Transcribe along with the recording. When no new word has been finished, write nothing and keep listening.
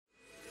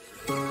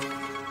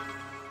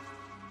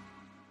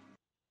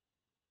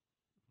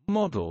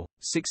Model,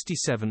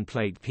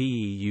 67-plate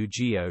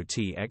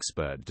PEUGOT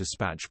Expert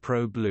Dispatch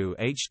Pro Blue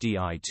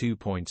HDI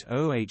 2.0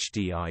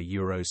 HDI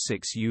Euro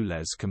 6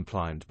 ULEZ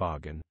compliant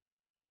bargain.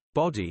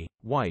 Body,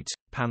 white,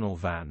 panel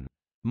van.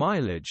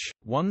 Mileage,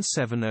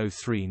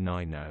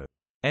 170390.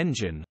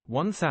 Engine,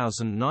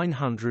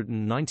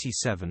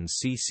 1997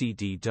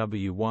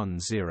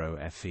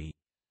 CCDW10FE.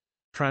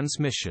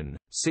 Transmission,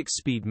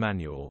 6-speed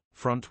manual,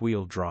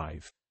 front-wheel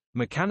drive.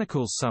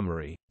 Mechanical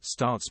summary,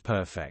 starts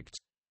perfect.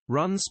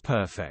 Runs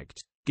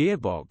perfect.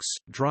 Gearbox,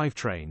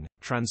 drivetrain,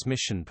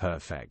 transmission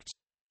perfect.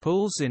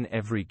 Pulls in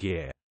every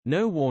gear.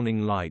 No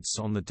warning lights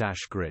on the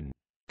dash grin.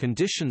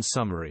 Condition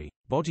summary,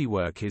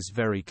 bodywork is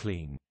very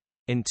clean.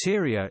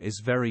 Interior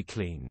is very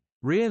clean.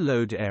 Rear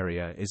load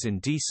area is in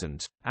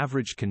decent,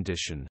 average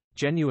condition,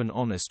 genuine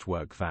honest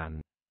work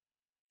van.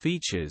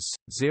 Features,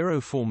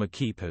 0 former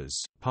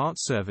keepers, part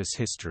service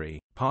history,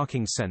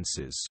 parking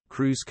sensors,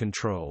 cruise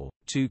control,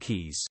 2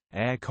 keys,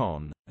 air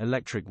con,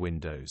 electric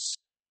windows.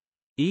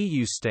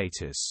 EU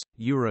status,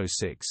 Euro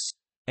 6.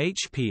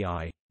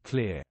 HPI,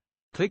 clear.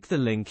 Click the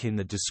link in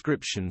the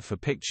description for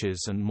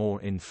pictures and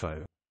more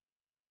info.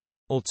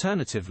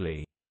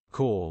 Alternatively,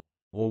 call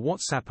or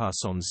WhatsApp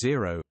us on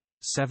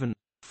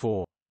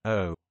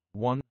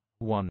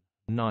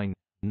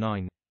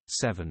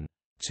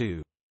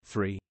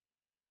 07401199723.